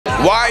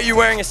Why are you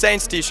wearing a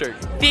Saints t-shirt?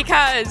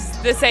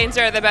 Because the Saints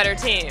are the better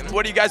team.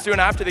 What are you guys doing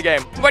after the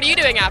game? What are you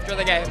doing after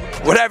the game?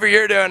 Whatever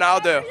you're doing,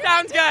 I'll do.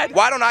 Sounds good.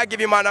 Why don't I give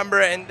you my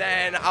number and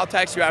then I'll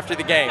text you after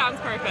the game?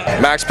 Sounds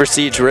perfect. Max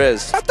Prestige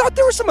Riz. I thought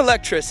there was some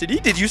electricity.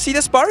 Did you see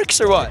the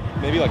sparks or what?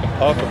 Maybe like a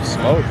puff of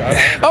smoke.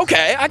 I don't know.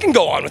 Okay, I can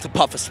go on with a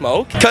puff of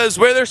smoke. Because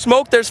where there's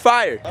smoke, there's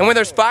fire. And where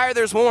there's fire,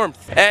 there's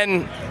warmth.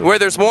 And where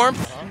there's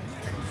warmth,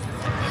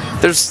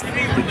 there's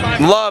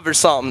love or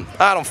something.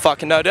 I don't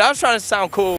fucking know, dude. I was trying to sound cool.